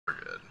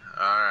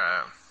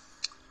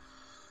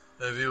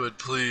If you would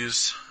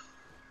please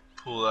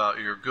pull out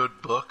your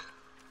good book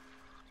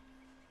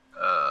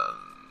and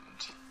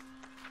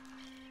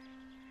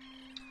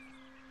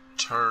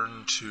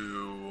turn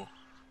to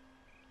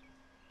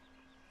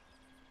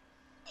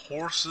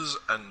Horses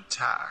and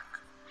Tack.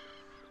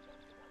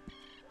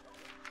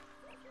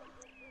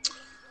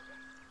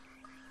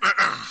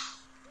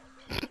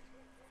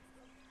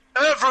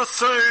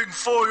 Everything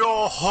for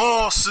your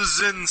horse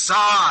is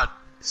inside,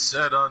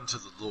 said unto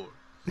the Lord.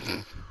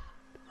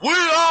 We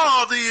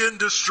are the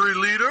industry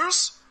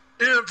leaders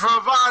in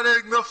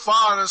providing the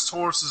finest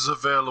horses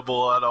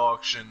available at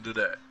auction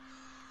today.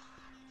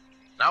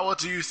 Now, what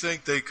do you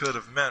think they could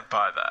have meant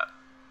by that?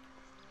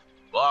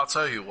 Well, I'll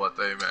tell you what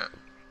they meant.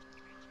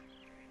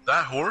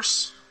 That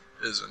horse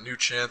is a new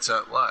chance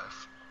at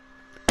life.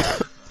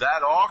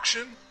 That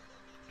auction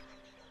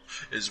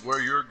is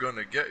where you're going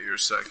to get your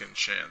second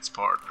chance,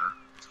 partner.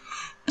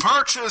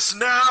 Purchase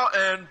now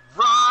and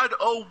ride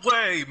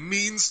away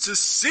means to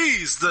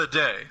seize the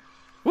day.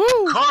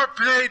 Woo!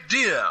 Carpe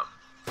diem.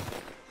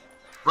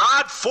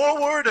 Ride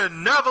forward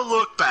and never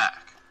look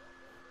back.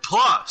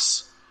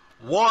 Plus,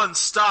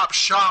 one-stop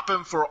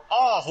shopping for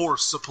all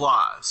horse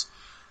supplies.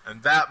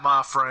 And that,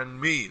 my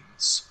friend,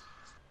 means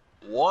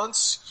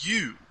once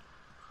you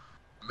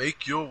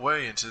make your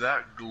way into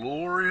that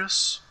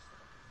glorious,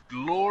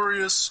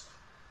 glorious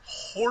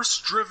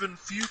horse-driven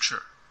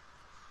future,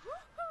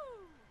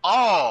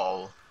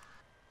 all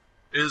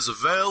is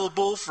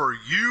available for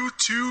you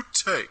to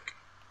take.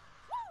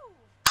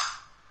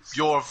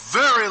 Your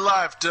very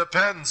life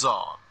depends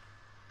on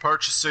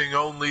purchasing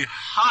only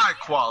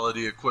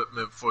high-quality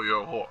equipment for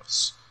your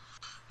horse.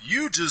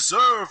 You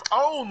deserve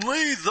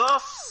only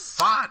the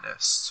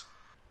finest.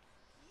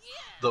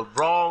 The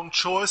wrong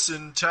choice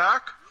in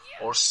tack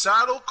or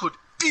saddle could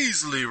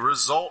easily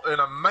result in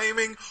a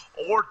maiming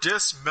or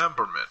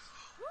dismemberment.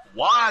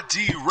 Why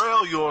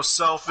derail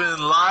yourself in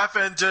life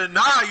and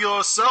deny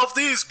yourself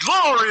these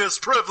glorious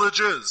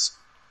privileges?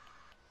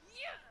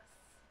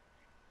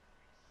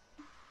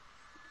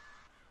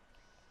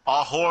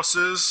 Our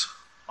horses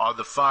are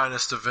the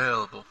finest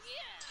available.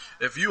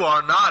 If you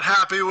are not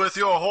happy with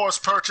your horse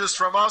purchased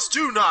from us,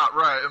 do not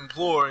write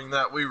imploring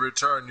that we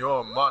return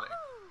your money.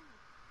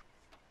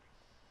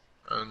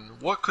 And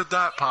what could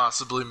that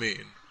possibly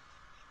mean?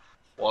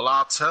 Well,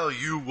 I'll tell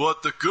you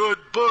what the good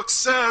book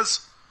says.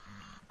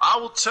 I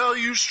will tell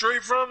you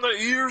straight from the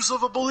ears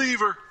of a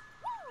believer.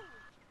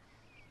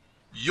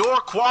 Your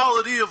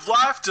quality of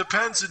life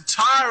depends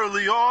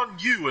entirely on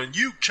you, and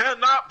you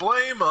cannot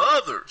blame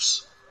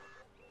others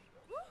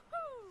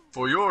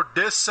for your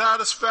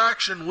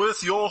dissatisfaction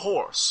with your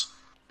horse.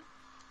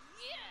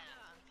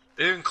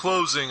 In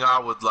closing, I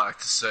would like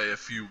to say a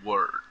few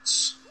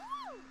words.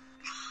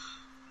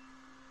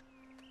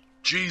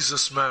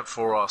 Jesus meant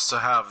for us to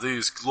have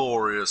these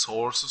glorious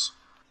horses.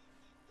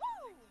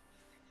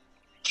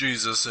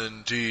 Jesus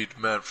indeed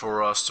meant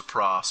for us to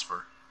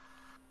prosper.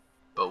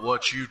 But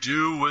what you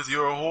do with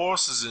your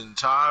horse is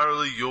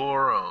entirely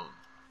your own.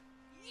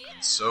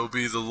 And so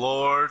be the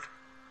Lord.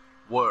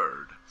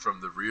 Word from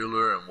the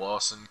Reeler and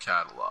Wasson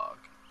catalog.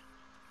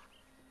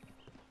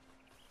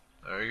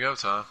 There you go,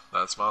 Tom.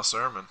 That's my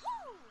sermon.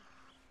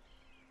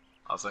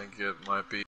 I think it might be